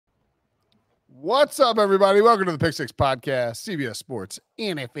What's up, everybody? Welcome to the Pick Six Podcast, CBS Sports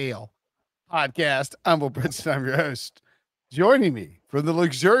NFL Podcast. I'm Will Brinson. I'm your host. Joining me from the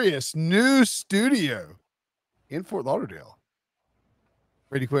luxurious new studio in Fort Lauderdale,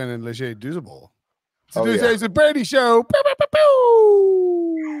 Brady Quinn and Leger Douzable. It's the Brady Show. Pew, pew, pew,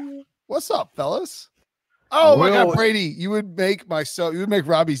 pew. What's up, fellas? Oh my God, Brady! You would make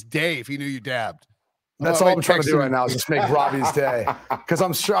Robbie's day if he knew you dabbed. That's all I'm trying to do right now is just make Robbie's day, because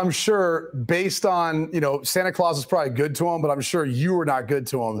I'm sure based on Santa Claus is probably good to him, but I'm sure you were not good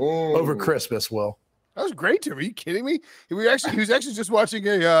to him over Christmas. Will, that was great to him. Are you kidding me? He was actually just watching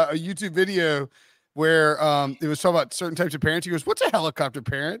a YouTube video where it was talking about certain types of parents. He goes, "What's a helicopter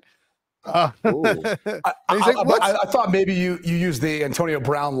parent?" I thought maybe you used the Antonio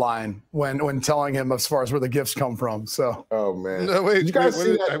Brown line when telling him as far as where the gifts come from. So, oh man, no, wait, did you guys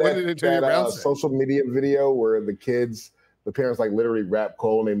see that social media video where the parents like literally wrapped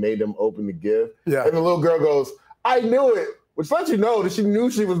coal and they made them open the gift? Yeah, and the little girl goes, "I knew it," which lets you know that she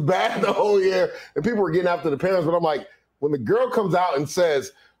knew she was bad the whole year, and people were getting after the parents. But I'm like, when the girl comes out and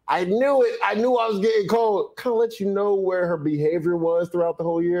says, "I knew it. I knew I was getting cold," kind of lets you know where her behavior was throughout the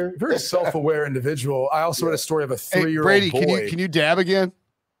whole year. Very self-aware individual. I also read a story of a 3-year-old Brady, boy. can you dab again?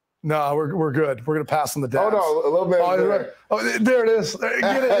 No, we're good. We're gonna pass on the dabs. Oh no, a little bit. There it is.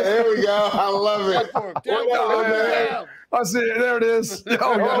 Get it. There we go. I love it. I see it. There it is.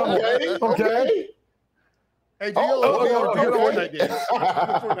 Okay. Hey, do your Fortnite dance.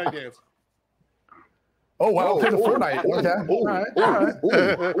 Fortnite dance. Oh, wow. Okay, the Fortnite. Okay. All right.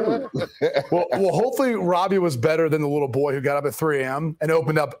 Well, hopefully Robbie was better than the little boy who got up at 3 a.m. and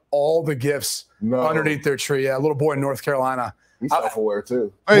opened up all the gifts underneath their tree. Yeah, a little boy in North Carolina. He's self-aware,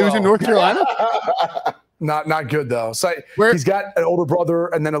 too. Oh, he was in North Carolina? Not good, though. So he's got an older brother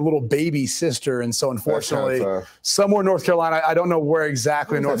and then a little baby sister. And so, unfortunately, somewhere in North Carolina, I don't know where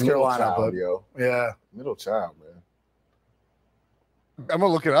exactly in North Carolina. Yeah. Middle child, man. I'm going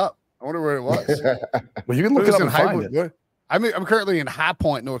to look it up. I wonder where it was. Well, you can look it up and find it. I'm currently in High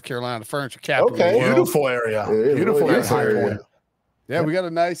Point, North Carolina, the furniture capital. Okay, beautiful area. Beautiful area. Yeah, we got a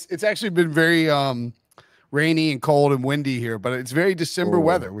nice. It's actually been very rainy and cold and windy here, but it's very December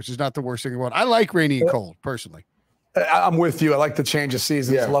weather, which is not the worst thing in the world. I like rainy and cold personally. I'm with you. I like the change of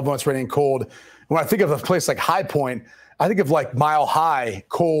seasons. I love when it's raining and cold. When I think of a place like High Point, I think of like Mile High,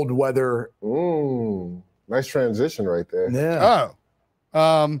 cold weather. Nice transition right there. Yeah.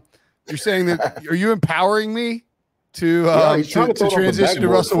 Oh. You're saying that? Are you empowering me to transition to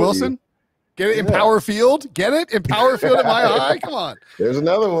Russell Wilson? Get it in Power Field. Get it in Power Field at Mile High. Come on. There's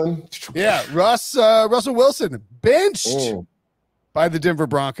another one. Yeah, Russell Wilson benched by the Denver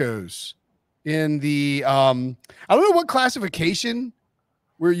Broncos in the I don't know what classification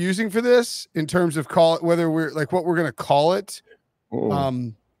we're using for this in terms of whether we're like what we're going to call it.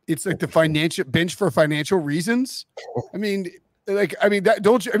 It's like the financial bench for financial reasons.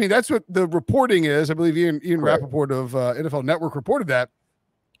 That's what the reporting is. I believe Ian Rappaport of NFL Network reported that.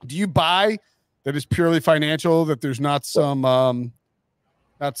 Do you buy that it's purely financial, that there's not some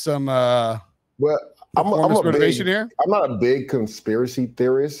motivation here? I'm not a big conspiracy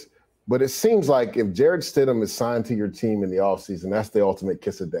theorist, but it seems like if Jared Stidham is signed to your team in the offseason, that's the ultimate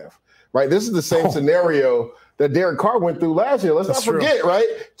kiss of death, right? This is the same scenario that Derek Carr went through last year. Let's not forget, right?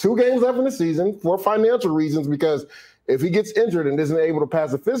 2 games left in the season for financial reasons, because if he gets injured and isn't able to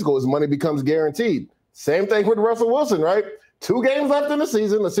pass a physical, his money becomes guaranteed. Same thing with Russell Wilson, right? 2 games left in the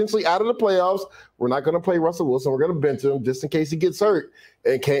season, essentially out of the playoffs. We're not going to play Russell Wilson. We're going to bench him just in case he gets hurt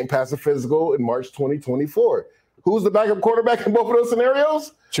and can't pass a physical in March 2024. Who's the backup quarterback in both of those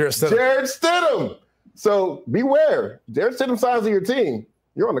scenarios? Jared Stidham. So beware. Jared Stidham signs to your team,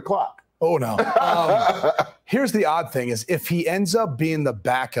 you're on the clock. Oh, no. Here's the odd thing is if he ends up being the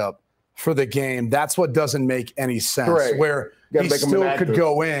backup for the game, that's what doesn't make any sense. Correct. Where he still could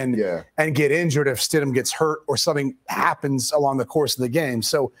go in and get injured if Stidham gets hurt or something happens along the course of the game.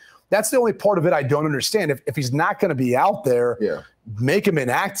 So that's the only part of it I don't understand. If he's not going to be out there, make him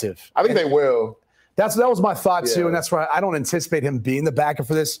inactive. I think they will. That was my thought too, and that's why I don't anticipate him being the backup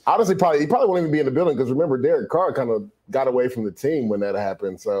for this. Honestly, he probably won't even be in the building, because remember, Derek Carr kind of got away from the team when that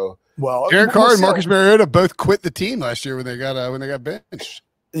happened. So Derek Carr and Marcus Mariota both quit the team last year when they got benched.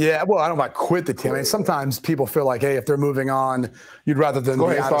 Yeah, well, I don't know if I quit the team. I mean, sometimes people feel like, hey, if they're moving on, you'd rather than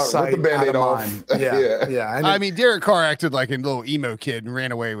be out of sight, rip the Band-Aid out of off. mind. Yeah. I mean, Derek Carr acted like a little emo kid and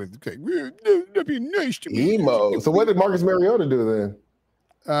ran away with, that'd be nice to me. Emo. So what did Marcus Mariota do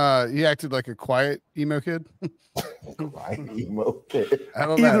then? He acted like a quiet emo kid. Quiet emo kid. I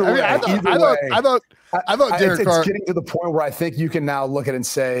don't know. I thought Derek Carr. It's getting to the point where I think you can now look at it and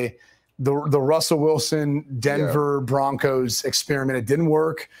say, the Russell Wilson Denver Broncos experiment, it didn't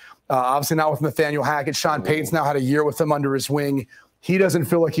work. Obviously not with Nathaniel Hackett. Sean Payton's now had a year with him under his wing. He doesn't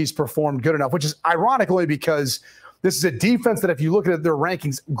feel like he's performed good enough, which is ironically because this is a defense that if you look at their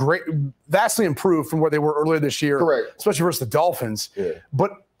rankings, vastly improved from where they were earlier this year, correct, especially versus the Dolphins. Yeah.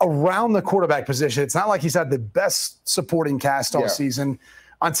 But around the quarterback position, it's not like he's had the best supporting cast all season.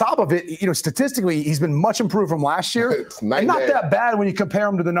 On top of it, statistically, he's been much improved from last year. It's and not that bad when you compare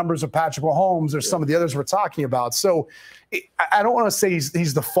him to the numbers of Patrick Mahomes or some of the others we're talking about. So I don't want to say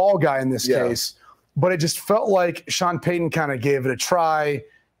he's the fall guy in this case, but it just felt like Sean Payton kind of gave it a try.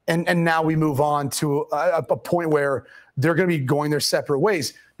 And now we move on to a point where they're going to be going their separate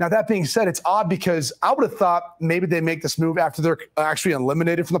ways. Now, that being said, it's odd because I would have thought maybe they make this move after they're actually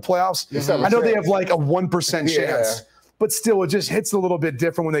eliminated from the playoffs. I know they have like a 1% chance, but still, it just hits a little bit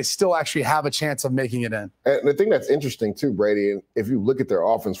different when they still actually have a chance of making it in. And the thing that's interesting too, Brady, and if you look at their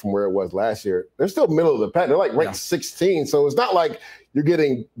offense from where it was last year, they're still middle of the pack. They're like ranked 16. So it's not like you're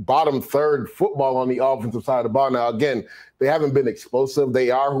getting bottom third football on the offensive side of the ball. Now, again, they haven't been explosive. They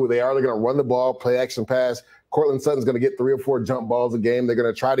are who they are. They're going to run the ball, play action pass. Cortland Sutton's going to get 3 or 4 jump balls a game. They're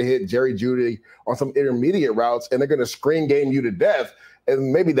going to try to hit Jerry Jeudy on some intermediate routes, and they're going to screen game you to death.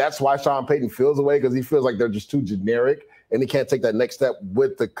 And maybe that's why Sean Payton feels away, because he feels like they're just too generic, and he can't take that next step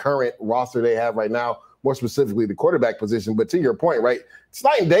with the current roster they have right now, more specifically the quarterback position. But to your point, right, it's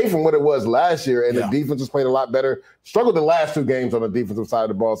night and day from what it was last year, and the defense has played a lot better. Struggled the last 2 games on the defensive side of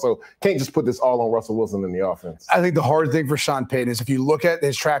the ball, so can't just put this all on Russell Wilson in the offense. I think the hard thing for Sean Payton is if you look at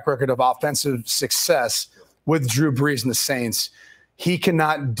his track record of offensive success with Drew Brees and the Saints, he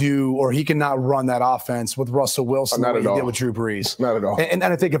cannot run that offense with Russell Wilson the way he did with Drew Brees. Not at all. And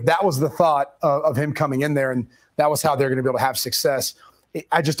I think if that was the thought of him coming in there and that was how they're going to be able to have success,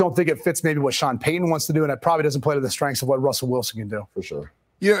 I just don't think it fits maybe what Sean Payton wants to do, and it probably doesn't play to the strengths of what Russell Wilson can do. For sure.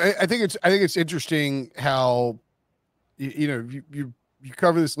 I think it's interesting how you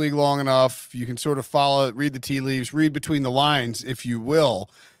cover this league long enough, you can sort of follow it, read the tea leaves, read between the lines, if you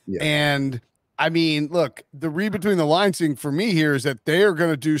will. Yeah. And I mean, look, the read between the lines thing for me here is that they are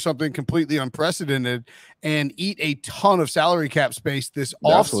going to do something completely unprecedented and eat a ton of salary cap space this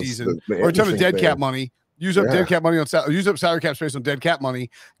offseason, or a ton of dead cap money. Use up dead cap money use up salary cap space on dead cap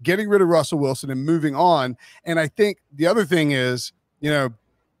money, getting rid of Russell Wilson and moving on. And I think the other thing is,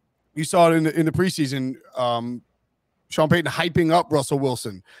 you saw it in the preseason. Sean Payton hyping up Russell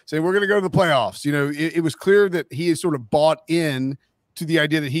Wilson, saying we're going to go to the playoffs. It was clear that he is sort of bought in to the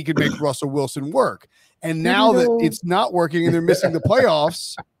idea that he could make Russell Wilson work. And now that it's not working and they're missing the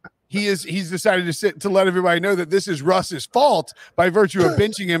playoffs, he's decided to let everybody know that this is Russ's fault by virtue of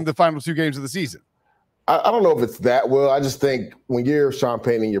benching him the final 2 games of the season. I don't know if it's that well. I just think when you're Sean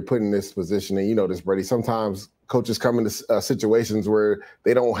Payton, you're put in this position, and you know this, Brady, sometimes coaches come into situations where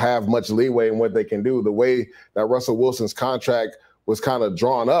they don't have much leeway in what they can do. The way that Russell Wilson's contract was kind of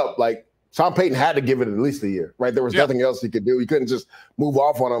drawn up, like Sean Payton had to give it at least a year, right? There was nothing else he could do. He couldn't just move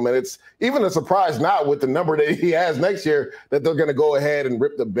off on him. And it's even a surprise now with the number that he has next year that they're going to go ahead and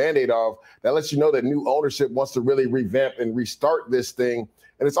rip the Band-Aid off. That lets you know that new ownership wants to really revamp and restart this thing.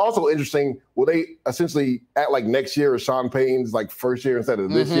 And it's also interesting, will they essentially act like next year is Sean Payton's like first year instead of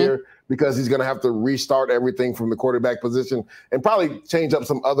this year, because he's going to have to restart everything from the quarterback position and probably change up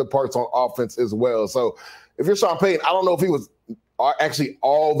some other parts on offense as well. So if you're Sean Payton, I don't know if he was actually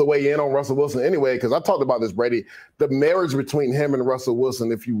all the way in on Russell Wilson anyway, because I talked about this, Brady, the marriage between him and Russell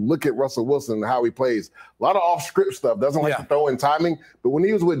Wilson. If you look at Russell Wilson and how he plays, a lot of off-script stuff, doesn't like to throw in timing. But when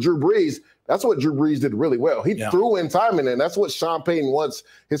he was with Drew Brees, that's what Drew Brees did really well. He threw in timing, and that's what Sean Payton wants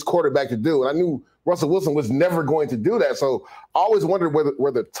his quarterback to do. And I knew Russell Wilson was never going to do that. So I always wondered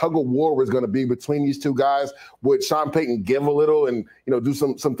where the tug of war was going to be between these two guys. Would Sean Payton give a little and do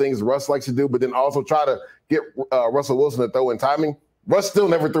some things Russ likes to do, but then also try to get Russell Wilson to throw in timing? Russ still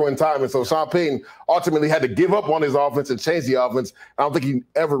never threw in time, and so Sean Payton ultimately had to give up on his offense and change the offense. I don't think he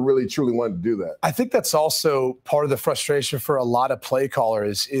ever really truly wanted to do that. I think that's also part of the frustration for a lot of play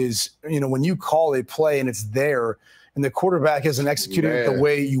callers is when you call a play and it's there and the quarterback isn't executing it the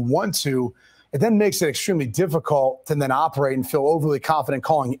way you want to, it then makes it extremely difficult to then operate and feel overly confident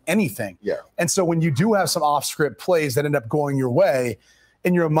calling anything. Yeah. And so when you do have some off-script plays that end up going your way,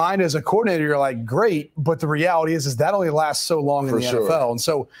 in your mind as a coordinator, you're like, great, but the reality is that only lasts so long in the NFL. And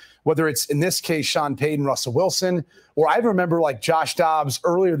so whether it's, in this case, Sean Payton, Russell Wilson, or I remember like Josh Dobbs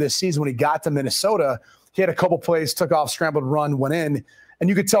earlier this season when he got to Minnesota, he had a couple plays, took off, scrambled, run, went in, and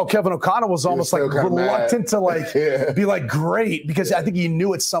you could tell Kevin O'Connell was almost like reluctant to be like, great, because I think he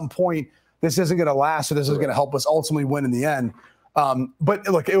knew at some point this isn't going to last or this isn't going to help us ultimately win in the end. But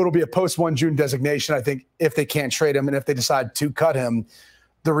look, it will be a post-1 June designation, I think, if they can't trade him and if they decide to cut him.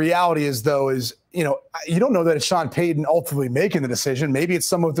 The reality is, though, you don't know that it's Sean Payton ultimately making the decision. Maybe it's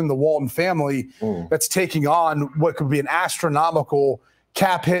someone within the Walton family that's taking on what could be an astronomical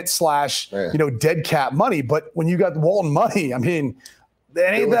cap hit / dead cap money. But when you got Walton money, I mean, it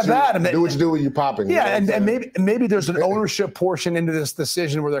ain't that bad. Do what you do when you're popping. Yeah, and maybe there's an ownership portion into this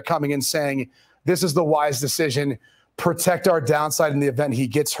decision where they're coming in saying, this is the wise decision, protect our downside in the event he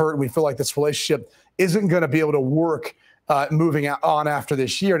gets hurt. And we feel like this relationship isn't going to be able to work moving on after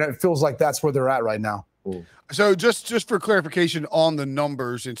this year. And it feels like that's where they're at right now. So just for clarification on the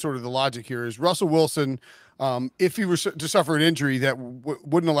numbers and sort of the logic here is Russell Wilson, if he were to suffer an injury that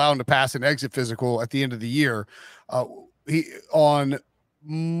wouldn't allow him to pass an exit physical at the end of the year, he on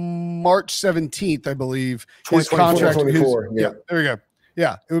March 17th, I believe, his contract. There we go.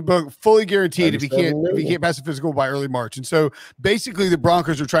 Yeah, it would be fully guaranteed if he can't pass a physical by early March. And so basically the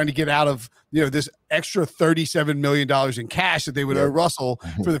Broncos are trying to get out of this extra $37 million in cash that they would owe Russell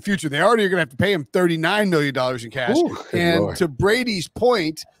for the future. They already are going to have to pay him $39 million in cash. And to Brady's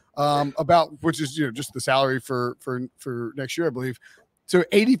point about, which is just the salary for next year, I believe. So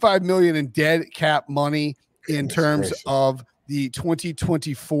 $85 million in dead cap money in terms of the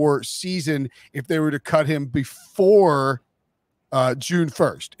 2024 season if they were to cut him before June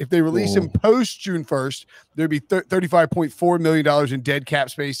 1st. If they release him post June 1st, there'd be $35.4 million in dead cap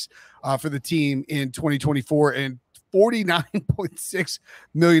space for the team in 2024 and $49.6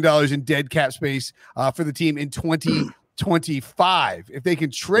 million in dead cap space for the team in 2025. If they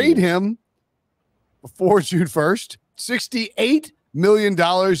can trade him before June 1st, $68 million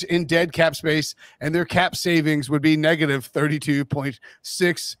in dead cap space, and their cap savings would be negative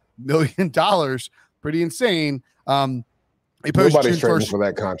 $32.6 million. Pretty insane. Nobody's trading for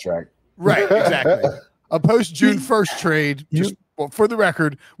that contract. Right, exactly. A post June 1st trade, just for the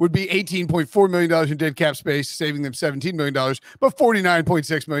record, would be $18.4 million in dead cap space, saving them $17 million, but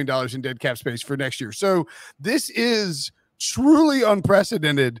 $49.6 million in dead cap space for next year. So this is truly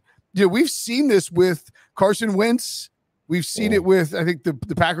unprecedented. We've seen this with Carson Wentz. We've seen it with, I think, the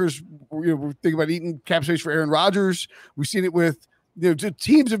Packers. We're thinking about eating cap space for Aaron Rodgers. We've seen it with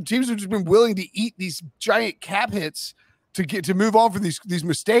teams have just been willing to eat these giant cap hits to move on from these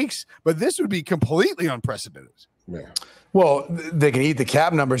mistakes, but this would be completely unprecedented. Yeah. Well, they can eat the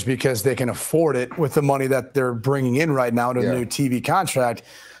cap numbers because they can afford it with the money that they're bringing in right now to the new TV contract.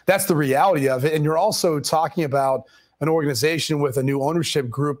 That's the reality of it. And you're also talking about an organization with a new ownership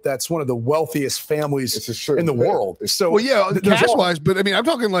group that's one of the wealthiest families in the world. So, cash-wise, but I mean, I'm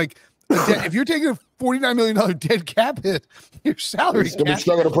talking like if you're taking a $49 million dead cap hit, your salary is going to be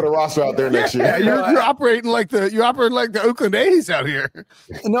struggling to put a roster out there next year. You're operating like the Oakland A's out here.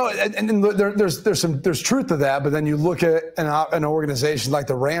 No, and there's truth to that, but then you look at an organization like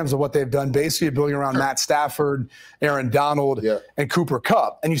the Rams and what they've done, basically building around Matt Stafford, Aaron Donald, and Cooper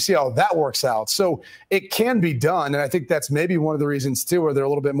Kupp, and you see how that works out. So it can be done, and I think that's maybe one of the reasons too, where they're a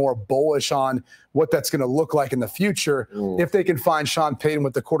little bit more bullish on what that's going to look like in the future if they can find Sean Payton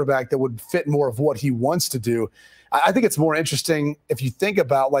with the quarterback that would fit more of what he wants to do. I think it's more interesting if you think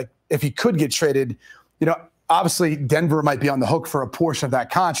about, like, if he could get traded, obviously Denver might be on the hook for a portion of that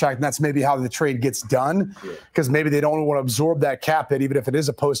contract, and that's maybe how the trade gets done, because maybe they don't want to absorb that cap hit, even if it is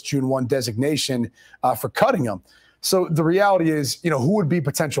a post-June 1 designation for cutting him. So the reality is, who would be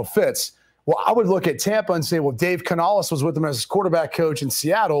potential fits? Well, I would look at Tampa and say, well, Dave Canales was with them as his quarterback coach in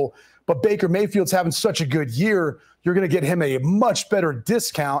Seattle, but Baker Mayfield's having such a good year, you're going to get him a much better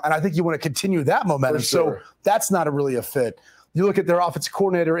discount, and I think you want to continue that momentum. So that's not really a fit. You look at their offensive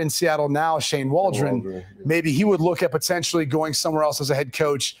coordinator in Seattle now, Shane Waldron. Maybe he would look at potentially going somewhere else as a head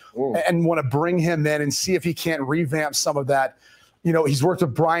coach and want to bring him in and see if he can't revamp some of that. He's worked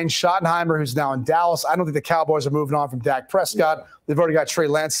with Brian Schottenheimer, who's now in Dallas. I don't think the Cowboys are moving on from Dak Prescott. They've already got Trey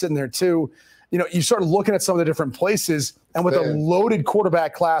Lance sitting there too. You start looking at some of the different places, and with a loaded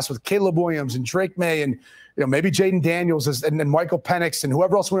quarterback class with Caleb Williams and Drake May and maybe Jaden Daniels and then Michael Penix and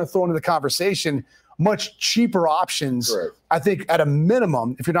whoever else we want to throw into the conversation, much cheaper options. I think at a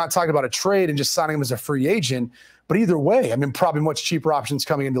minimum, if you're not talking about a trade and just signing him as a free agent, but either way, I mean, probably much cheaper options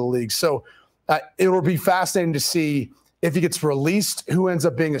coming into the league. So it will be fascinating to see if he gets released, who ends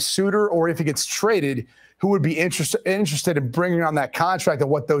up being a suitor, or if he gets traded, who would be interested in bringing on that contract and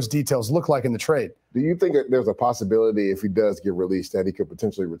what those details look like in the trade. Do you think that there's a possibility if he does get released that he could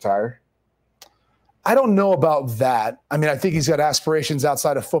potentially retire? I don't know about that. I mean, I think he's got aspirations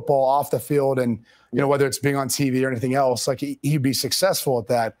outside of football, off the field, and whether it's being on TV or anything else, like he'd be successful at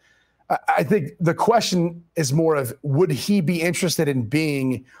that. I think the question is more of, would he be interested in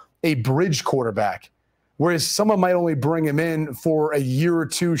being a bridge quarterback, whereas someone might only bring him in for a year or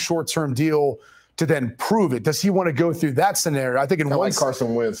two short-term deal to then prove it. Does he want to go through that scenario? I think in one like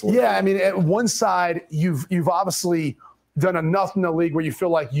Carson Wentz. Yeah, I mean, at one side, you've obviously done enough in the league where you feel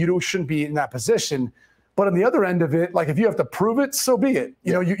like you shouldn't be in that position. But on the other end of it, like if you have to prove it, so be it.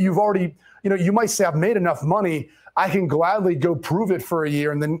 You know, you've already, you might say I've made enough money. I can gladly go prove it for a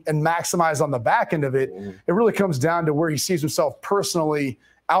year and maximize on the back end of it. It really comes down to where he sees himself personally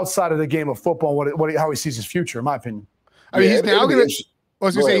outside of the game of football and how he sees his future, in my opinion. I mean, he's now going to. I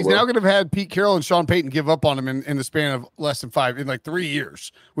was going to say, he's now going to have had Pete Carroll and Sean Payton give up on him in the span of less than 3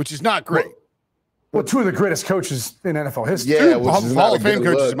 years, which is not great. Well, two of the greatest coaches in NFL history. Yeah, Hall of Fame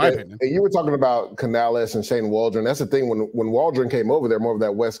coaches, in my opinion. And you were talking about Canales and Shane Waldron. That's the thing. When Waldron came over there, more of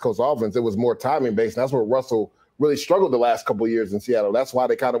that West Coast offense, it was more timing based. And that's where Russell really struggled the last couple of years in Seattle. That's why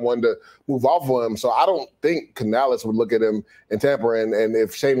they kind of wanted to move off of him. So I don't think Canales would look at him in Tampa. And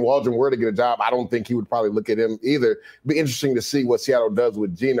if Shane Waldron were to get a job, I don't think he would probably look at him either. It'd be interesting to see what Seattle does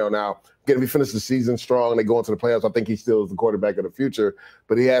with Geno now. Again, if he finishes the season strong and they go into the playoffs, I think he still is the quarterback of the future.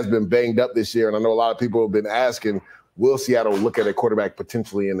 But he has been banged up this year. And I know a lot of people have been asking, will Seattle look at a quarterback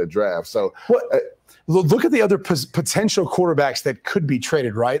potentially in the draft? So look at the other potential quarterbacks that could be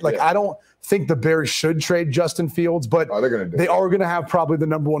traded, right? Like, I don't think the Bears should trade Justin Fields, but they are going to have probably the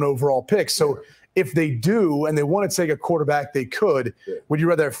number 1 overall pick. So if they do and they want to take a quarterback, they could. Would you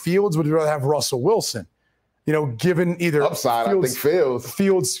rather have Fields? Would you rather have Russell Wilson? Given either upside, I think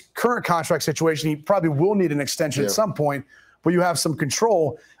Fields' current contract situation, he probably will need an extension at some point, but you have some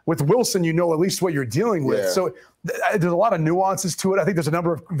control. With Wilson, at least what you're dealing with. So there's a lot of nuances to it. I think there's a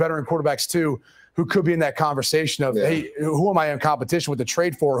number of veteran quarterbacks, too, who could be in that conversation of, hey, who am I in competition with to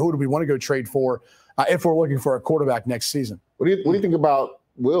trade for? Who do we want to go trade for if we're looking for a quarterback next season? What do you think about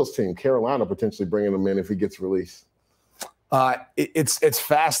Will's team, Carolina, potentially bringing him in if he gets released? It's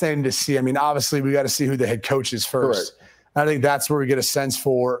fascinating to see. I mean, obviously, we got to see who the head coach is first. Correct. I think that's where we get a sense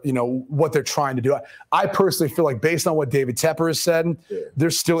for, what they're trying to do. I personally feel like based on what David Tepper has said, they're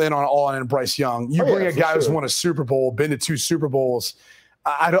still all in Bryce Young. You bring a guy who's won a Super Bowl, been to 2 Super Bowls.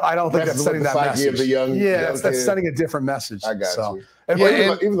 I don't think that's sending that message. That's sending a different message. I got you. And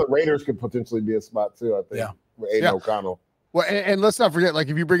even the Raiders could potentially be a spot too, I think. With Aiden O'Connell. Well, and let's not forget, like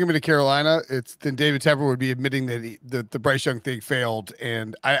if you bring him into Carolina, then David Tepper would be admitting that the Bryce Young thing failed,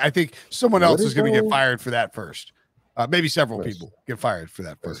 and I think someone else is going to get fired for that first. Maybe several people get fired for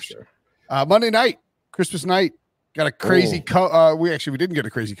that first. Sure. Monday night, Christmas night, got a crazy. We didn't get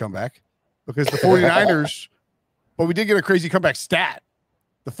a crazy comeback because the 49ers, but we did get a crazy comeback stat.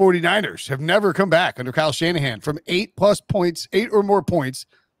 The 49ers have never come back under Kyle Shanahan from 8+ points, 8 or more points.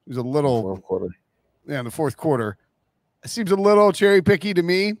 It was a little fourth quarter. Yeah, in the fourth quarter. It seems a little cherry picky to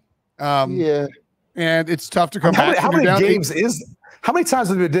me. And it's tough to come back. How many times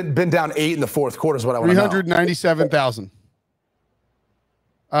have they been down 8 in the fourth quarter is what I want to know. 397,000.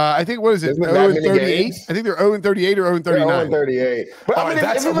 I think, what is it? 0-38? I think they're 0-38 or 0-39. 0-38. But hold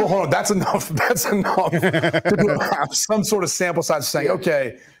on, that's enough. That's enough to have some sort of sample size saying,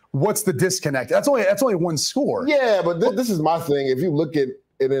 okay, what's the disconnect? That's only one score. Yeah, but this is my thing. If you look at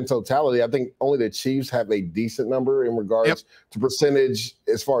it in totality, I think only the Chiefs have a decent number in regards to percentage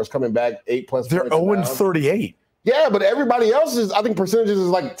as far as coming back 8+. They're 0-38. Yeah, but everybody else is, I think percentages is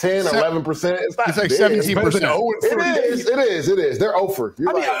like 10, 11%. It's like 17%. It is. They're over.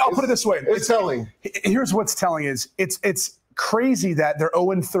 I'll put it this way. It's telling. Here's what's telling is it's crazy that they're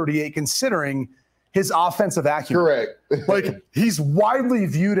 0-38 considering his offensive acumen. Correct. Like he's widely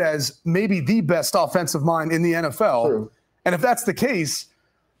viewed as maybe the best offensive mind in the NFL. True. And if that's the case,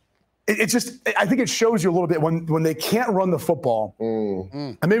 I think it shows you a little bit when they can't run the football.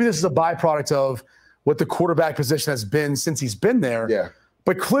 And maybe this is a byproduct of what the quarterback position has been since he's been there. Yeah.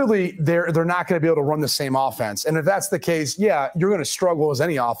 But clearly they're not going to be able to run the same offense. And if that's the case, you're going to struggle as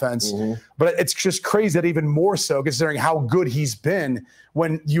any offense. But it's just crazy that even more so considering how good he's been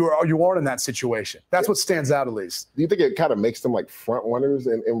when you are in that situation. That's what stands out at least. Do you think it kind of makes them like front runners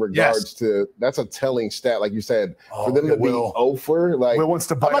in regards to – that's a telling stat, like you said, for them to be over. Like, Will wants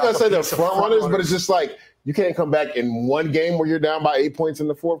to I'm not going to say they're front runners, but it's just like you can't come back in one game where you're down by 8 points in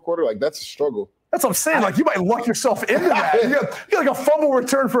the fourth quarter. Like that's a struggle. That's what I'm saying. Like, you might luck yourself into that. You get like a fumble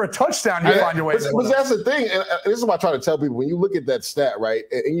return for a touchdown. You find your way. But that's the thing. And this is what I try to tell people. When you look at that stat, right,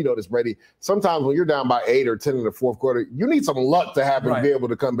 and you know this, Brady, sometimes when you're down by 8 or 10 in the fourth quarter, you need some luck to happen to be able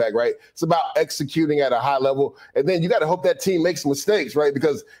to come back, right? It's about executing at a high level. And then you got to hope that team makes mistakes, right?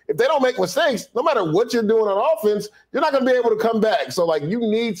 Because if they don't make mistakes, no matter what you're doing on offense, you're not going to be able to come back. So, like, you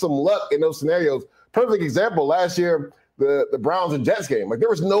need some luck in those scenarios. Perfect example, last year, the Browns and Jets game. Like, there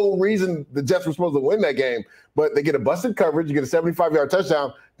was no reason the Jets were supposed to win that game, but they get a busted coverage, you get a 75-yard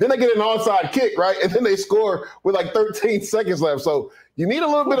touchdown, Then they get an onside kick, right? And then they score with like 13 seconds left. So you need a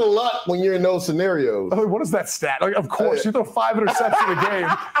little bit of luck when you're in those scenarios. I mean, what is that stat? Like, of course, you throw 5 interceptions a game.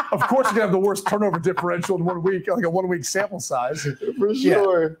 Of course, you're going to have the worst turnover differential in 1 week, like a 1 week sample size. For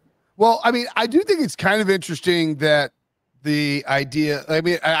sure. Yeah. Well, I mean, I do think it's kind of interesting that the idea, I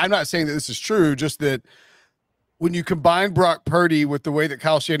mean, I'm not saying that this is true, just that when you combine Brock Purdy with the way that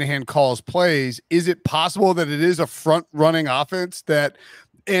Kyle Shanahan calls plays, is it possible that it is a front running offense that,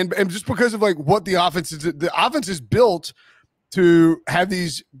 and just because of like what the offense is built to have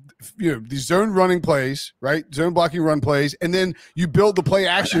these, these zone running plays, right? Zone blocking run plays. And then you build the play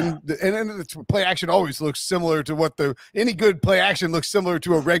action, and then the play action always looks similar to any good play action looks similar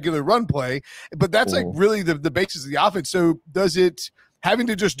to a regular run play. But that's like really the basis of the offense. So does it, having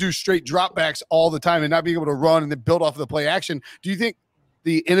to just do straight dropbacks all the time and not being able to run and then build off of the play action, do you think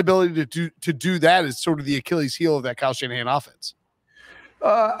the inability to do that is sort of the Achilles heel of that Kyle Shanahan offense?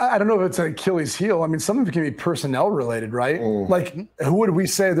 I don't know if it's an Achilles heel. I mean, some of it can be personnel related, right? Like, who would we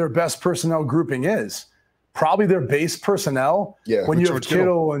say their best personnel grouping is? Probably their base personnel. Yeah. When you have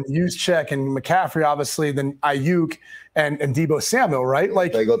Kittle and Juszczyk and McCaffrey, obviously, then Ayuk and Deebo Samuel, right?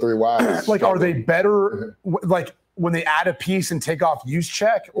 Like, they go 3 wide. Like, are they better? Like, when they add a piece and take off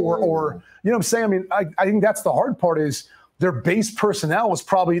Juszczyk, or you know what I'm saying? I mean, I think that's the hard part is their base personnel was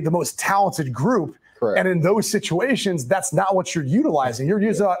probably the most talented group. Correct. And in those situations, that's not what you're utilizing. You're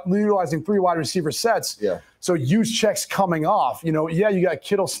utilizing 3 wide receiver sets. Yeah. So Juszczyk's coming off. You got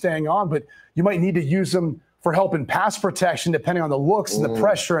Kittle staying on, but you might need to use them for help in pass protection, depending on the looks and the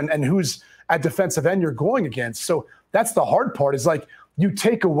pressure and who's at defensive end you're going against. So that's the hard part is like you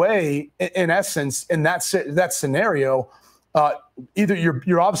take away, in essence, in that scenario, either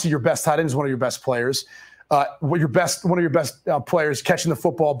you're obviously your best tight end is one of your best players. One of your best players catching the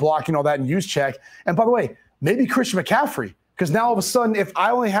football, blocking all that, and Juszczyk. And by the way, maybe Christian McCaffrey, because now all of a sudden, if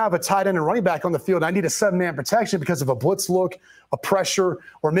I only have a tight end and running back on the field, I need a 7-man protection because of a blitz look, a pressure,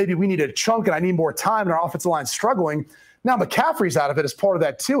 or maybe we need a chunk and I need more time and our offensive line's struggling. Now McCaffrey's out of it as part of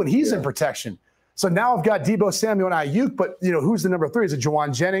that too, and he's in protection. So now I've got Deebo Samuel and Ayuk, but who's the number 3? Is it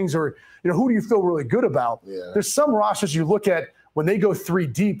Juwan Jennings, or who do you feel really good about? Yeah. There's some rosters you look at when they go 3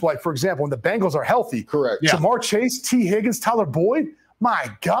 deep, like, for example, when the Bengals are healthy. Correct. Yeah. Jamar Chase, T. Higgins, Tyler Boyd, my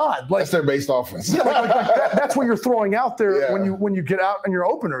God. Like, that's their base offense. Yeah, that's what you're throwing out there when you get out in your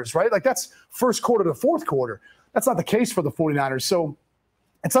openers, right? Like, that's first quarter to fourth quarter. That's not the case for the 49ers. So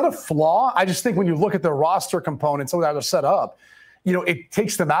it's not a flaw. I just think when you look at their roster components, how they're set up, it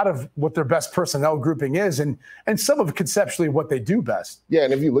takes them out of what their best personnel grouping is, and some of conceptually what they do best. Yeah,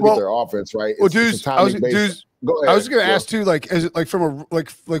 and if you look at their offense, right? Go ahead. I was going to ask too, like, from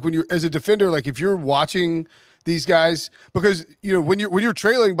when you're as a defender, like if you're watching these guys, because when you're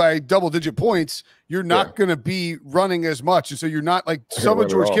trailing by double-digit points, you're not going to be running as much, and so you're not like some of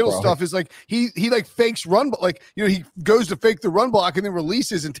George Kittle's stuff is like he like fakes run, but like he goes to fake the run block and then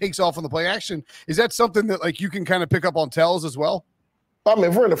releases and takes off on the play action. Is that something that like you can kind of pick up on tells as well? I mean,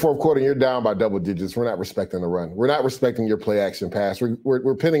 if we're in the fourth quarter and you're down by double digits, we're not respecting the run. We're not respecting your play action pass.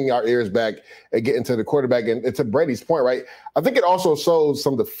 We're pinning our ears back and getting to the quarterback. And to Brady's point, right, I think it also shows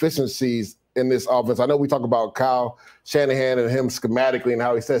some deficiencies in this offense. I know we talk about Kyle Shanahan and him schematically and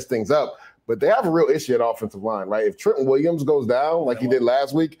how he sets things up, but they have a real issue at offensive line, right? If Trenton Williams goes down like he did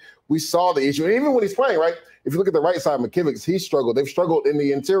last week, we saw the issue. And even when he's playing, right, if you look at the right side, McKivitz, he's struggled. They've struggled in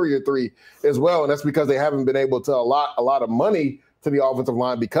the interior 3 as well, and that's because they haven't been able to allot a lot of money to the offensive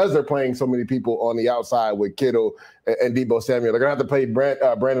line because they're playing so many people on the outside with Kittle and Deebo Samuel. They're going to have to pay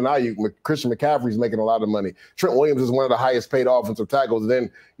Brandon Ayuk. Christian McCaffrey's making a lot of money. Trent Williams is one of the highest paid offensive tackles.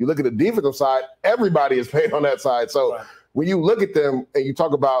 Then you look at the defensive side, everybody is paid on that side. So when you look at them and you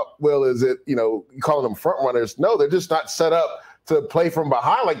talk about, well, is it, you calling them front runners? No, they're just not set up to play from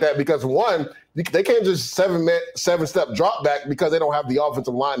behind like that because, one, they can't just seven-step drop back because they don't have the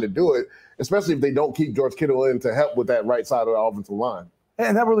offensive line to do it, especially if they don't keep George Kittle in to help with that right side of the offensive line.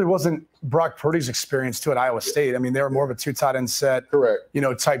 And that really wasn't Brock Purdy's experience, too, at Iowa State. I mean, they were more of a 2 tight end set,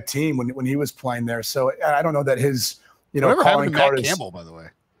 type team when he was playing there. So I don't know that his, calling card is Campbell, by the way.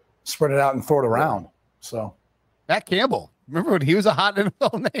 Spread it out and throw it around. So Matt Campbell, remember when he was a hot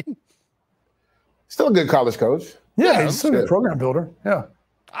NFL name? Still a good college coach. Yeah, he's still a good program builder. Yeah.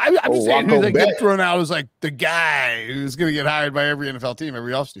 I'm just saying who's like getting thrown out as like the guy who's going to get hired by every NFL team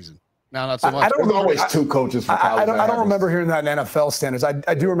every offseason. No, not so much. There's always 2 coaches for college. I don't remember hearing that in NFL standards.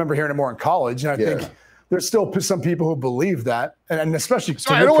 I do remember hearing it more in college, and I think there's still some people who believe that, and especially.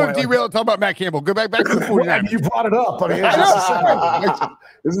 Sorry, I don't want to derail and talk about Matt Campbell. Go back to the 49ers. You brought it up. I mean,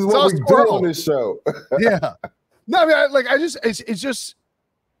 this is what we do on this show. Yeah. No, I mean, it's just.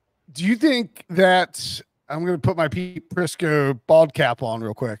 Do you think that? I'm going to put my Pete Prisco bald cap on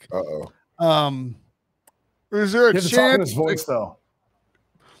real quick. Is there a chance? Talk in his voice, though.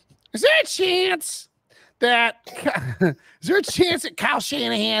 Is there a chance that Kyle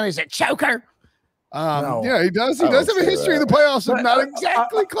Shanahan is a choker? No. Yeah, he does. He does have a history in the playoffs of not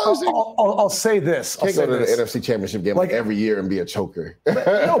exactly closing. I'll say this. Can't go to the NFC Championship game like every year and be a choker.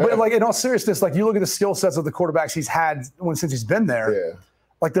 but like in all seriousness, like you look at the skill sets of the quarterbacks he's had since he's been there. Yeah.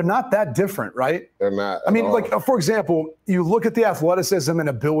 Like they're not that different, right? They're not. I mean, like for example, you look at the athleticism and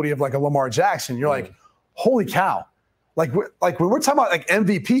ability of like a Lamar Jackson. You're like, holy cow! Like when we're talking about like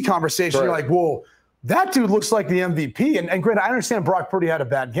MVP conversation, you're like, well, that dude looks like the MVP. And granted, I understand Brock Purdy had a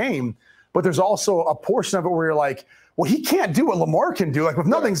bad game. But there's also a portion of it where you're like, well, he can't do what Lamar can do. Like, if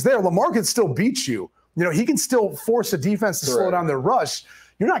nothing's there, Lamar can still beat you. You know, he can still force a defense to slow down their rush.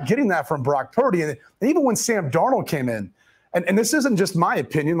 You're not getting that from Brock Purdy. And even when Sam Darnold came in, and this isn't just my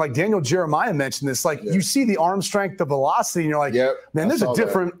opinion, like Daniel Jeremiah mentioned this, like you see the arm strength, the velocity, and you're like, man, there's a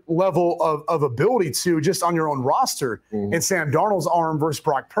different level of ability to just on your own roster in Sam Darnold's arm versus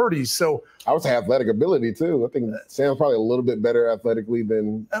Brock Purdy's. So I would say athletic ability too. I think Sam's probably a little bit better athletically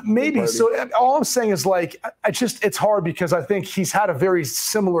than maybe. So all I'm saying is like, it's hard because I think he's had a very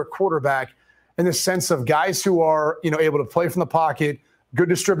similar quarterback in the sense of guys who are, able to play from the pocket, good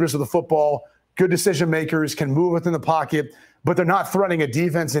distributors of the football, good decision makers, can move within the pocket, but they're not threatening a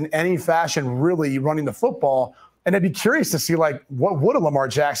defense in any fashion, really running the football. And I'd be curious to see, like, what would a Lamar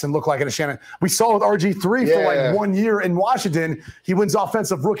Jackson look like in a Shannon? We saw with RG3 for like 1 year in Washington. He wins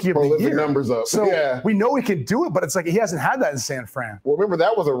Offensive Rookie of the Year. Numbers up. So we know he can do it, but it's like he hasn't had that in San Fran. Well, remember,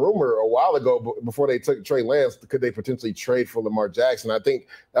 that was a rumor a while ago before they took Trey Lance. Could they potentially trade for Lamar Jackson? I think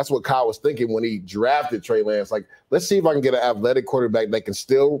that's what Kyle was thinking when he drafted Trey Lance. Like, let's see if I can get an athletic quarterback that can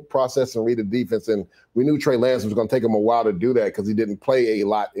still process and read the defense. And we knew Trey Lance was going to take him a while to do that because he didn't play a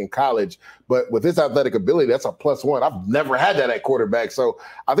lot in college. But with his athletic ability, that's a +1. I've never had that at quarterback. So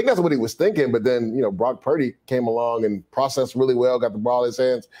I think that's what he was thinking. But then, Brock Purdy came along and processed really well, got the ball in his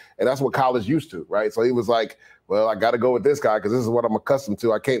hands. And that's what Kyle is used to, right? So he was like, well, I got to go with this guy because this is what I'm accustomed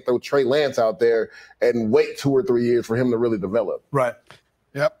to. I can't throw Trey Lance out there and wait 2 or 3 years for him to really develop. Right.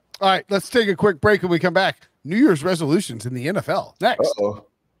 Yep. All right, let's take a quick break when we come back. New Year's resolutions in the NFL. Next.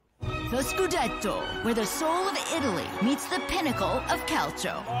 The Scudetto, where the soul of Italy meets the pinnacle of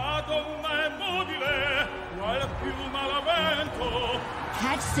calcio.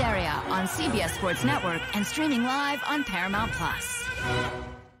 Catch Serie A on CBS Sports Network and streaming live on Paramount+.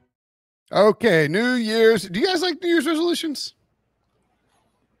 Okay, New Year's. Do you guys like New Year's resolutions?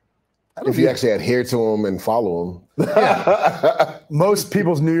 If you actually adhere to them and follow them. Most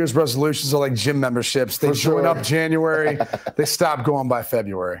people's New Year's resolutions are like gym memberships. They join up January. They stop going by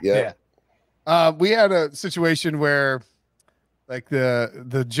February. Yeah. We had a situation where like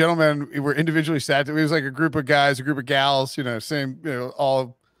the gentlemen were individually sat. It was like a group of guys, a group of gals,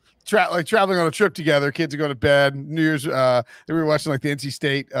 all traveling on a trip together. Kids are going to bed. New Year's, we were watching like the NC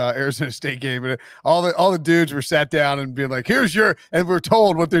State, Arizona State game, and all the dudes were sat down and being like, and we're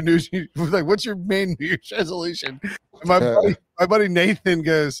told what their like, what's your main New Year's resolution? And my buddy Nathan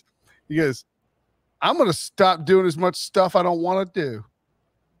goes, I'm going to stop doing as much stuff I don't want to do.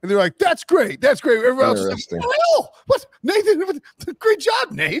 And they're like, that's great. That's great. Everyone else is like, oh, what? Nathan, great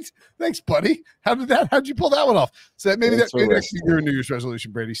job, Nate. Thanks, buddy. How'd you pull that one off? So maybe that's your New Year's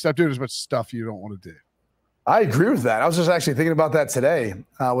resolution, Brady. Stop doing as much stuff you don't want to do. I agree with that. I was just actually thinking about that today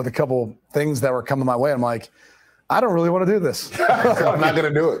with a couple things that were coming my way. I'm like, I don't really want to do this. I'm not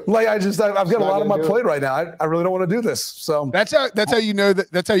going to do it. Like I've got a lot on my plate right now. I really don't want to do this. So that's how you know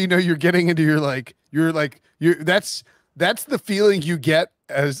you're getting into that's the feeling you get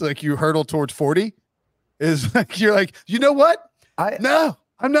as like you hurdle towards 40 is like, you're like, you know what? No,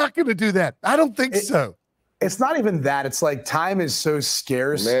 I'm not going to do that. I don't think so. It's not even that. It's like time is so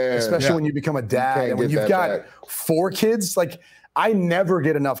scarce, especially when you become a dad and when you've got 4 kids. Like I never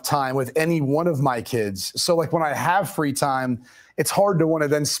get enough time with any one of my kids. So like when I have free time, it's hard to want to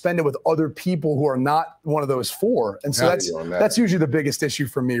then spend it with other people who are not one of those 4. And so that's usually the biggest issue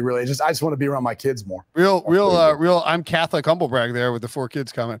for me, really. I just want to be around my kids more. Real I'm Catholic humble brag there with the 4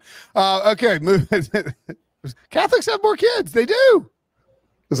 kids comment. Okay, Catholics have more kids. They do.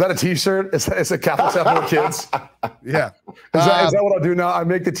 Is that a t-shirt? Is it Catholics have more kids? Yeah. Is that what I'll do now? I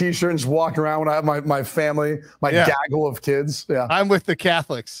make the t-shirt and just walk around when I have my family, gaggle of kids. Yeah. I'm with the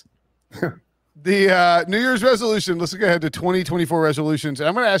Catholics. The New Year's resolution. Let's go ahead to 2024 resolutions. And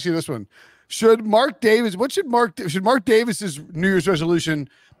I'm going to ask you this one: should Mark Davis's New Year's resolution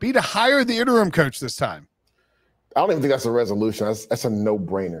be to hire the interim coach this time? I don't even think that's a resolution. That's a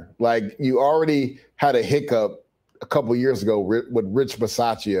no-brainer. Like you already had a hiccup a couple of years ago with Rich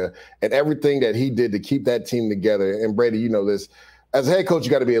Bisaccia and everything that he did to keep that team together. And Brady, you know this. As a head coach, you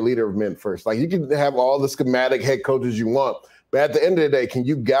got to be a leader of men first. Like, you can have all the schematic head coaches you want, but at the end of the day, can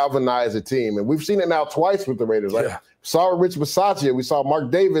you galvanize a team? And we've seen it now twice with the Raiders. Like, saw Rich Bisaccia. We saw Mark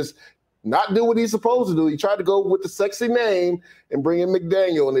Davis not do what he's supposed to do. He tried to go with the sexy name and bring in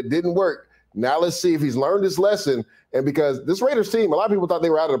McDaniel, and it didn't work. Now let's see if he's learned his lesson. And because this Raiders team, a lot of people thought they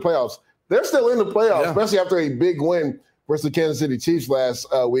were out of the playoffs. They're still in the playoffs, especially after a big win versus the Kansas City Chiefs last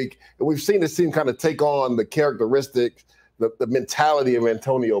week. And we've seen this team kind of take on the characteristics, the mentality of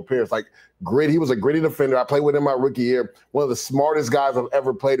Antonio Pierce. Like, gritty. He was a gritty defender. I played with him my rookie year. One of the smartest guys I've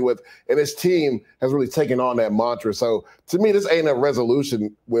ever played with. And his team has really taken on that mantra. So to me, this ain't a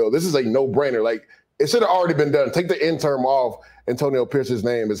resolution, Will. This is a no-brainer. Like, it should have already been done. Take the interim off Antonio Pierce's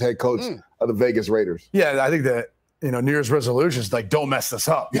name as head coach of the Vegas Raiders. Yeah, I think that, New Year's resolutions, like, don't mess this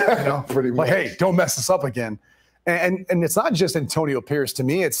up. Pretty much. Like, hey, don't mess this up again. And it's not just Antonio Pierce. To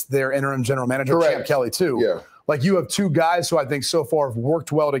me, it's their interim general manager, Champ Kelly, too. Yeah. Like, you have two guys who I think so far have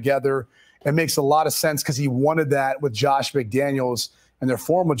worked well together. It makes a lot of sense because he wanted that with Josh McDaniels and their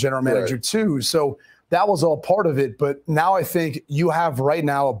former general manager, too. So that was all part of it. But now I think you have right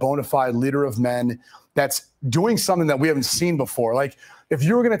now a bona fide leader of men that's doing something that we haven't seen before. Like, if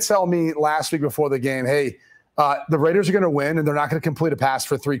you were going to tell me last week before the game, hey, the Raiders are going to win and they're not going to complete a pass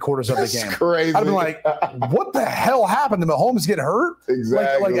for 3/4 of the game. Crazy. I'd be like, what the hell happened? Did Mahomes get hurt?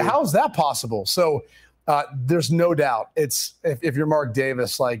 Exactly. Like, how is that possible? So there's no doubt. It's if you're Mark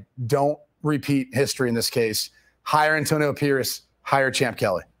Davis, like, don't repeat history in this case. Hire Antonio Pierce, hire Champ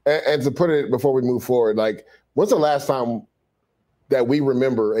Kelly. And to put it before we move forward, like, when's the last time that we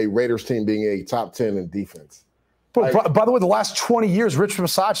remember a Raiders team being a top 10 in defense? But by the way, the last 20 years, Rich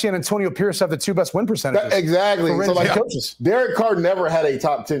Bisaccia and Antonio Pierce have the two best win percentages. Exactly. So, like, coaches. Derek Carr never had a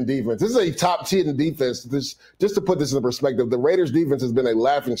top 10 defense. This is a top 10 defense. Just to put this in perspective, the Raiders defense has been a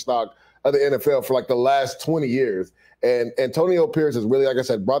laughingstock of the NFL for like the last 20 years. And Antonio Pierce has really, like I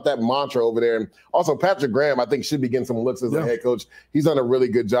said, brought that mantra over there. And also Patrick Graham, I think, should be getting some looks as a head coach. He's done a really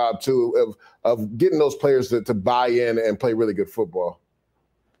good job, too, of getting those players to buy in and play really good football.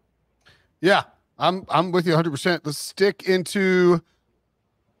 Yeah, I'm with you 100%. Let's stick in the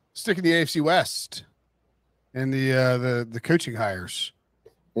AFC West and the coaching hires.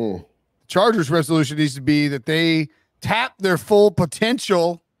 The Chargers' resolution needs to be that they tap their full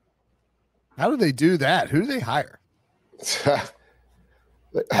potential. How do they do that? Who do they hire?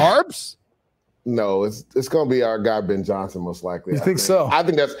 Harbs? No, it's going to be our guy Ben Johnson, most likely. You think so? I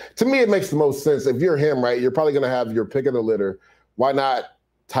think to me, it makes the most sense. If you're him, right, you're probably going to have your pick of the litter. Why not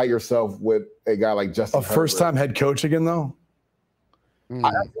tie yourself with a guy like Justin Herbert? First-time head coach again, though?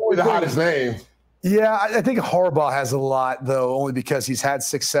 That's always the hottest name. Yeah, I think Harbaugh has a lot, though, only because he's had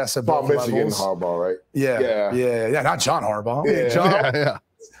success at both levels. Michigan Harbaugh, right? Yeah. Not John Harbaugh. Yeah. Yeah.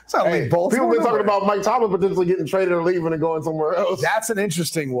 It's not Hey, people have been talking about Mike Tomlin potentially getting traded or leaving and going somewhere else. That's an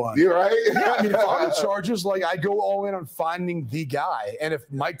interesting one. You're right. Yeah, I mean, if I'm the Chargers, like, I go all in on finding the guy. And if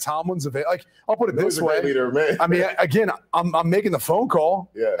Mike Tomlin's available, like, I'll put it this way. Leader, man. I mean, again, I'm making the phone call.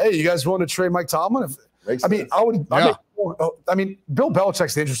 Yeah. Hey, you guys want to trade Mike Tomlin? Makes sense. I mean, Bill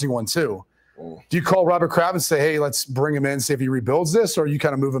Belichick's the interesting one, too. Do you call Robert Kraft and say, hey, let's bring him in, see if he rebuilds this, or are you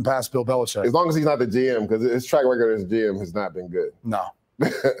kind of moving past Bill Belichick? As long as he's not the GM, because his track record as GM has not been good. No.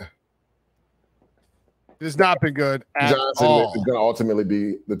 It has not been good at Johnson all. is going to ultimately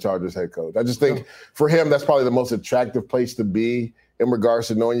be the Chargers head coach. I just think for him, that's probably the most attractive place to be in regards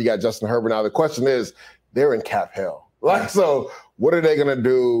to knowing you got Justin Herbert. Now, the question is, they're in cap hell. Like, so what are they going to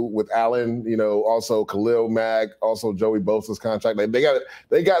do with Allen, also Khalil Mack, also Joey Bosa's contract? Like,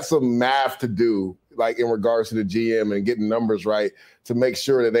 they got some math to do, like, in regards to the GM and getting numbers right to make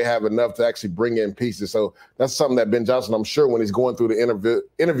sure that they have enough to actually bring in pieces. So that's something that Ben Johnson, I'm sure when he's going through the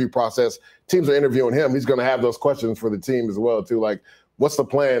interview process, teams are interviewing him, he's going to have those questions for the team as well, too. Like, what's the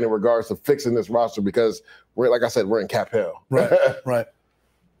plan in regards to fixing this roster? Because like I said, we're in cap hell. Right.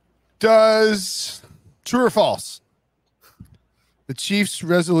 Does true or false? The Chiefs'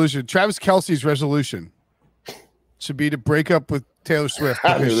 resolution, Travis Kelce's resolution, should be to break up with Taylor Swift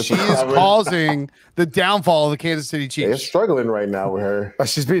because she is causing the downfall of the Kansas City Chiefs. They're struggling right now with her.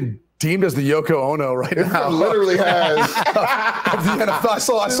 She's being deemed as the Yoko Ono right now. Literally has. The NFL, I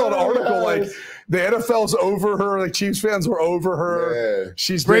saw an article like the NFL's over her. Like, Chiefs fans were over her. Yeah.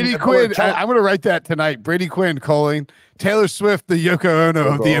 She's Brady Quinn. I'm going to write that tonight. Brady Quinn calling Taylor Swift the Yoko Ono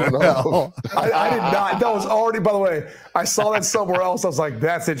of the NFL. I did not. That was already, by the way, I saw that somewhere else. I was like,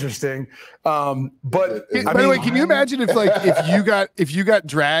 that's interesting. But by the way, can you imagine if you got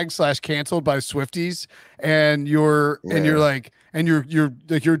dragged / canceled by Swifties and you're like, and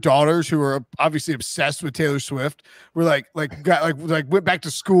your daughters who are obviously obsessed with Taylor Swift were like went back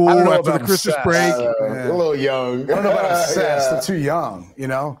to school after the Christmas break. A little young. I don't know about obsessed. They're too young, you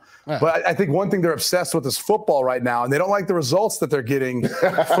know. Yeah. But I think one thing they're obsessed with is football right now, and they don't like the results that they're getting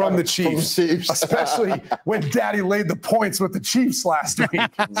from the Chiefs, especially when Daddy laid the points with the Chiefs last week.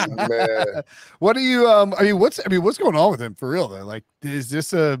 Man. What do you? What's going on with him for real though? Like, is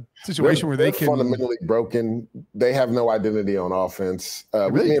this a situation where they can fundamentally broken? They have no identity on offense.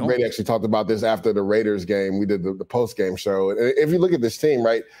 Me and Brady actually talked about this after the Raiders game. We did the post game show, and if you look at this team,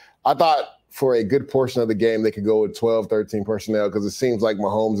 right, I thought for a good portion of the game, they could go with 12, 13 personnel because it seems like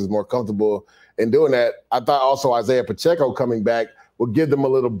Mahomes is more comfortable in doing that. I thought also Isaiah Pacheco coming back will give them a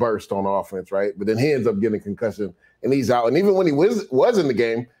little burst on offense, right? But then he ends up getting concussion and he's out. And even when he was in the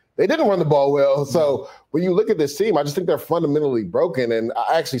game, they didn't run the ball well. So when you look at this team, I just think they're fundamentally broken. And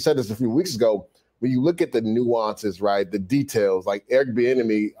I actually said this a few weeks ago. When you look at the nuances, right, the details, like Eric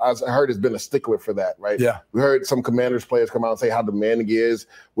Bieniemy, I heard has been a stickler for that, right? Yeah. We heard some Commanders players come out and say how demanding he is.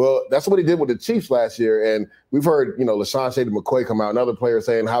 Well, that's what he did with the Chiefs last year. And we've heard, LaShawn Shady McCoy come out and other players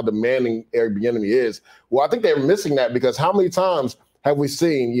saying how demanding Eric Bieniemy is. Well, I think they're missing that because how many times have we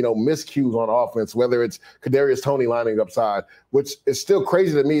seen, miscues on offense, whether it's Kadarius Toney lining upside, which is still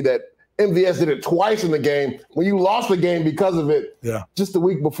crazy to me that MVS did it twice in the game when you lost the game because of it just the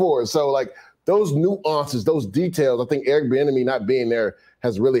week before. So, those nuances, those details, I think Eric Bieniemy not being there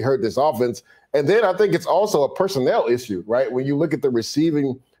has really hurt this offense. And then I think it's also a personnel issue, right? When you look at the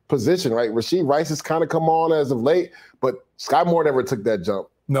receiving position, right? Rashee Rice has kind of come on as of late, but Sky Moore never took that jump.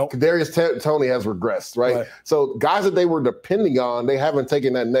 No. Kadarius Toney has regressed, right? So guys that they were depending on, they haven't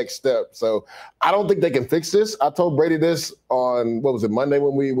taken that next step. So I don't think they can fix this. I told Brady this on, Monday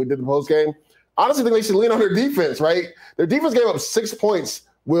when we did the post game. Honestly, I think they should lean on their defense, right? Their defense gave up 6 points,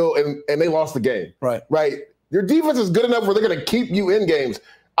 and they lost the game. Right. Your defense is good enough where they're going to keep you in games.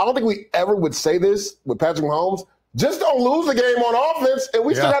 I don't think we ever would say this with Patrick Mahomes. Just don't lose the game on offense, and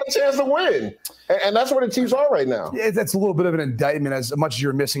we still got a chance to win. And that's where the Chiefs are right now. Yeah, that's a little bit of an indictment. As much as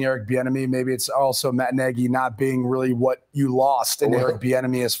you're missing Eric Bieniemy, maybe it's also Matt Nagy not being really what you lost in Eric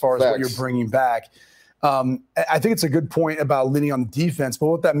Bieniemy as far as what you're bringing back. I think it's a good point about leaning on the defense, but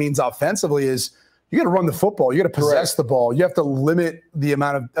what that means offensively is you got to run the football. You got to possess the ball. You have to limit the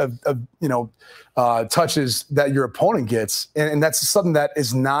amount of touches that your opponent gets, and that's something that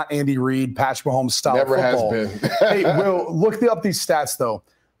is not Andy Reid, Patrick Mahomes style football. Never has been. Hey, Will, look up these stats though.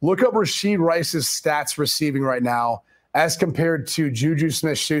 Look up Rashee Rice's stats receiving right now as compared to Juju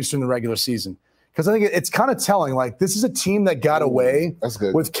Smith-Schuster in the regular season. Because I think it's kind of telling. Like, this is a team that got away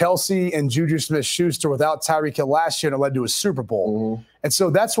with Kelsey and Juju Smith-Schuster without Tyreek Hill last year, and it led to a Super Bowl. And so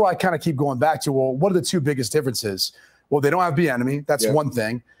that's why I kind of keep going back to, well, what are the two biggest differences? Well, they don't have Bieniemy. That's one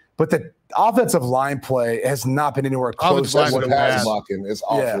thing. But the offensive line play has not been anywhere close to what it was. Blocking is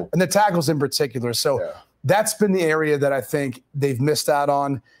awful. Yeah, and the tackles in particular. So that's been the area that I think they've missed out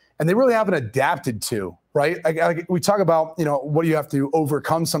on, and they really haven't adapted to. Right? We talk about, what do you have to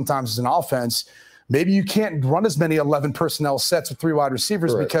overcome sometimes as an offense. Maybe you can't run as many 11 personnel sets with 3 wide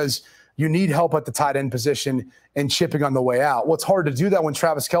receivers because you need help at the tight end position and chipping on the way out. Well, it's hard to do that when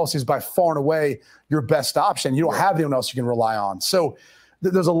Travis Kelce is by far and away your best option. You don't have anyone else you can rely on. So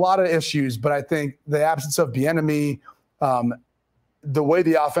there's a lot of issues, but I think the absence of Bieniemy, the way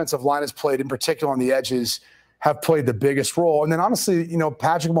the offensive line is played, in particular on the edges, have played the biggest role. And then honestly,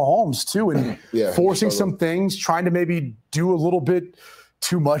 Patrick Mahomes too, and forcing some things, trying to maybe do a little bit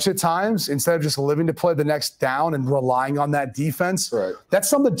too much at times instead of just living to play the next down and relying on that defense. That's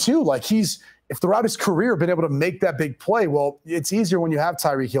something too. Like if throughout his career been able to make that big play, well, it's easier when you have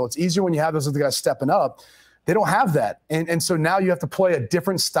Tyreek Hill. It's easier when you have those other guys stepping up. They don't have that. And so now you have to play a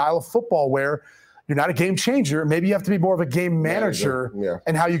different style of football where you're not a game changer. Maybe you have to be more of a game manager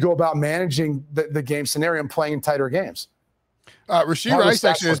and how you go about managing the game scenario and playing in tighter games. Rashee Rice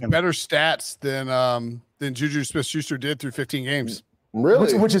actually has better stats than Juju Smith-Schuster did through 15 games.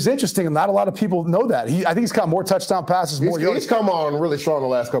 Really? Which is interesting, and not a lot of people know that. I think he's got more touchdown passes, more yards. He's come on really strong the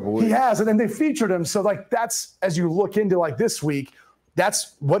last couple of weeks. He has, and then they featured him. So, that's, as you look into, this week,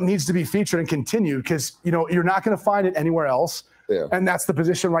 that's what needs to be featured and continued because, you're not going to find it anywhere else. And that's the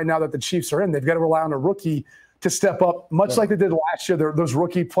position right now that the Chiefs are in. They've got to rely on a rookie to step up, much like they did last year. Those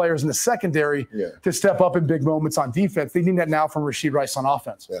rookie players in the secondary to step up in big moments on defense. They need that now from Rashee Rice on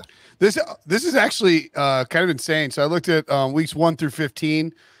offense. This is actually kind of insane. So I looked at weeks 1 through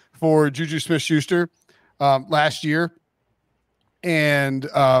 15 for Juju Smith-Schuster last year, and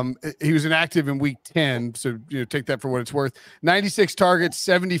he was inactive in week 10. So take that for what it's worth. 96 targets,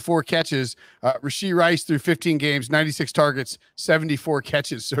 74 catches. Rashee Rice through 15 games, 96 targets, 74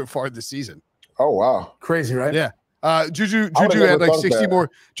 catches so far this season. Oh, wow. Crazy, right? Yeah. Juju have had never like thought 60 that.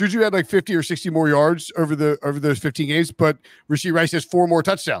 more. Juju had like 50 or 60 more yards over those 15 games, but Rashee Rice has 4 more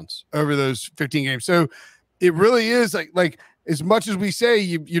touchdowns over those 15 games. So it really is like as much as we say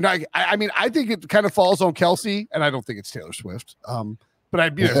you're not. I mean, I think it kind of falls on Kelsey, and I don't think it's Taylor Swift.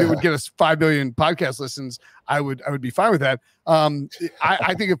 But if it would get us 5 billion podcast listens, I would be fine with that.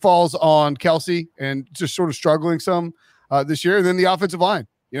 I think it falls on Kelsey and just sort of struggling some this year, and then the offensive line.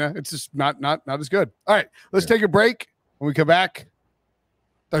 It's just not as good. All right, let's take a break. When we come back,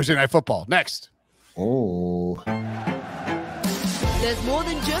 Thursday Night Football next. Oh. There's more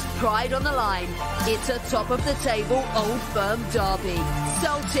than just pride on the line. It's a top-of-the-table Old Firm derby.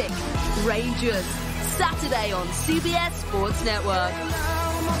 Celtic, Rangers, Saturday on CBS Sports Network.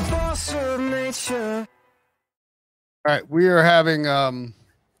 All right, we are having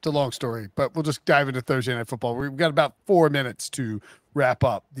it's a long story, but we'll just dive into Thursday Night Football. We've got about 4 minutes to wrap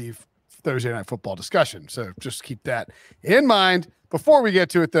up the Thursday Night Football discussion, so just keep that in mind. Before we get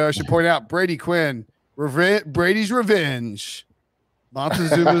to it, though, I should point out Brady Quinn, Brady's revenge.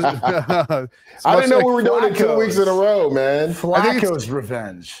 Montezuma's. I didn't know we were doing it 2 weeks in a row, man. Flacco's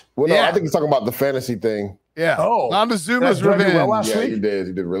revenge. Well, no, I think he's talking about the fantasy thing. Yeah. Oh, Montezuma's revenge. Well last week? You did.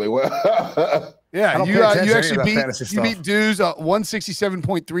 You did really well. Yeah, you actually beat Dews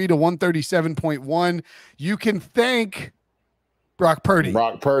 167.3 to 137.1. You can thank Brock Purdy.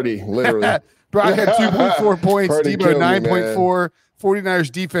 Literally. Brock had 2.4 points. Purdy Debo 9.4. 49ers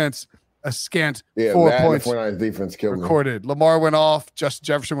defense a scant 4 points. 49ers defense killed recorded. Lamar went off. Justin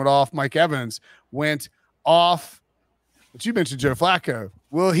Jefferson went off. Mike Evans went off. But you mentioned Joe Flacco.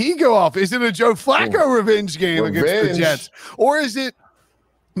 Will he go off? Is it a Joe Flacco revenge game against the Jets? Or is it,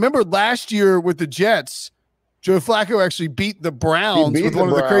 remember last year with the Jets, Joe Flacco actually beat the Browns with one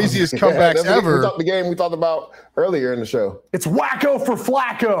of the craziest comebacks ever. The game we talked about earlier in the show. It's wacko for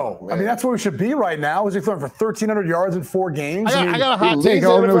Flacco. Man. I mean, that's where we should be right now. Is he throwing for 1,300 yards in 4 games? I got a hot take. I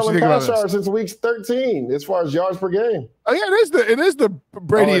don't know what you think about this. Since week 13, as far as yards per game. Oh yeah, it is the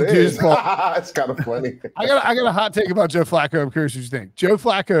Brady and Dews fault. It's kind of funny. I got a hot take about Joe Flacco. I'm curious what you think. Joe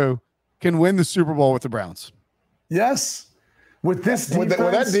Flacco can win the Super Bowl with the Browns. Yes. With this defense,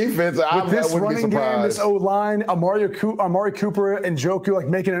 with that defense, with this running game, this O-line, Amari Cooper and Njoku like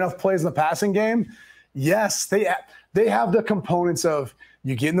making enough plays in the passing game, yes, they have the components of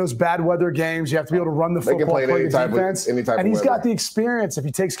you get in those bad weather games, you have to be able to run the football, play the defense, and he's got the experience. If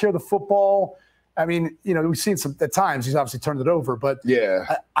he takes care of the football, I mean, we've seen some at times he's obviously turned it over, but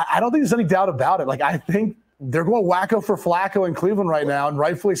yeah, I don't think there's any doubt about it. Like I think they're going wacko for Flacco in Cleveland right now, and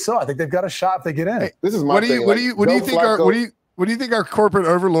rightfully so. I think they've got a shot if they get in. Hey, this is my thing. What do you think our corporate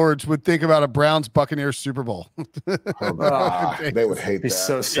overlords would think about a Browns Buccaneers Super Bowl? They would hate that. Be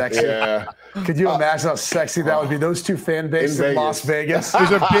so sexy. Yeah. Could you imagine how sexy that would be? Those two fan bases in Las Vegas.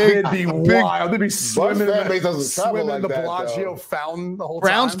 There's a it'd be wild. They'd be swimming in the like Bellagio fountain the whole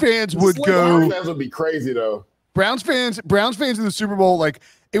Browns time. Fans would go. Browns fans would be crazy though. Browns fans in the Super Bowl, like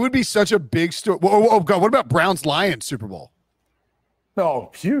it would be such a big story. Oh God, what about Browns Lions Super Bowl?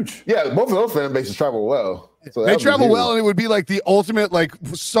 Oh, huge. Yeah, both of those fan bases travel well. So they travel well, and it would be like the ultimate, like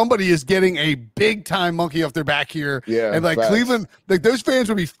somebody is getting a big time monkey off their back here. Yeah. And like facts. Cleveland, like those fans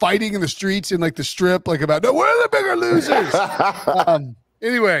would be fighting in the streets in like the strip, like about, no, we're the bigger losers.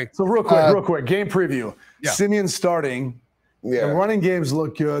 Anyway. So real quick, game preview. Yeah. Simeon's starting. Yeah. The running games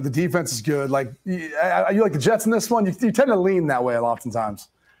look good. The defense is good. Like, you like the Jets in this one? You tend to lean that way oftentimes.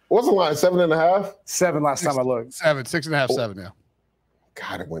 What's the line? 7.5? 7 last time I looked. 7, 6.5, 7, yeah.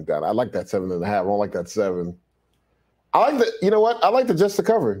 God, it went down. I like that 7.5. I don't like that 7. I like the, you know what? I like the Jets to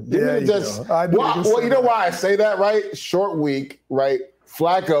cover. Give me the Jets. Well, you know why I say that, right? Short week, right?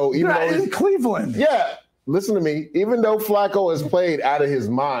 Flacco, even though in Cleveland. Yeah. Listen to me. Even though Flacco has played out of his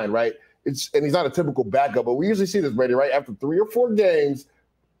mind, right? And he's not a typical backup, but we usually see this, Brady, right? After 3 or 4 games,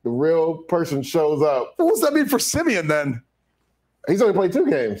 the real person shows up. What does that mean for Simeon then? He's only played 2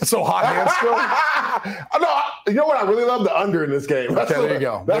 games. That's so hot hands still. No, you know what? I really love the under in this game. Okay, there you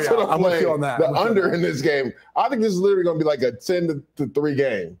go. That's what I'm playing. On that. The under in this game. I think this is literally going to be like a 10 to 3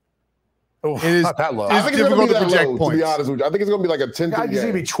 game. Oh, it is not that low. I think it's going to be that low, to be honest with you. I think it's going to be like a 10 to 3 game. I think it's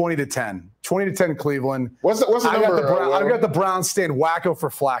going to be 20 to 10. 20 to 10 Cleveland. What's the number? I've got the Browns staying wacko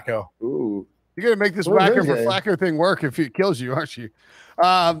for Flacco. Ooh. You're going to make this wacko for Flacco thing work if it kills you, aren't you?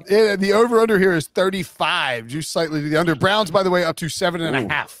 The over-under here is 35, just slightly to the under. Browns, by the way, up to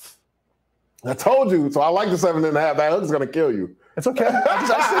 7.5. I told you. So I like the 7.5. That hook's going to kill you. It's okay.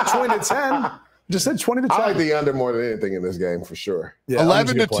 I said 20 to 10. Just said 20 to 10. I like the under more than anything in this game for sure. Yeah,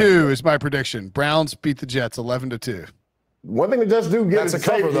 11 to 2 is my prediction. Browns beat the Jets 11 to 2. One thing the Jets do get That's is a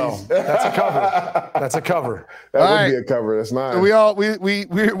cover, though. That's a cover. That's a cover. That would be a cover. That's nice. So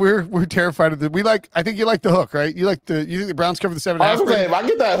we're terrified of the. I think you like the hook, right? You think the Browns cover the 7.5? I was saying, if I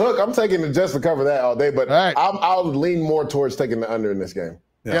get that hook, I'm taking the Jets to cover that all day. But I'll lean more towards taking the under in this game.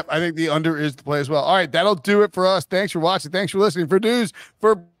 Yeah. Yep, I think the under is the play as well. All right, that'll do it for us. Thanks for watching. Thanks for listening. For news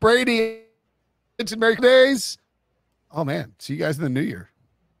for Brady, it's Merry days. Oh man, see you guys in the new year.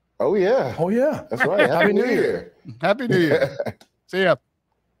 Oh yeah. Oh yeah. That's right. Happy New Year. Happy New Year. See ya.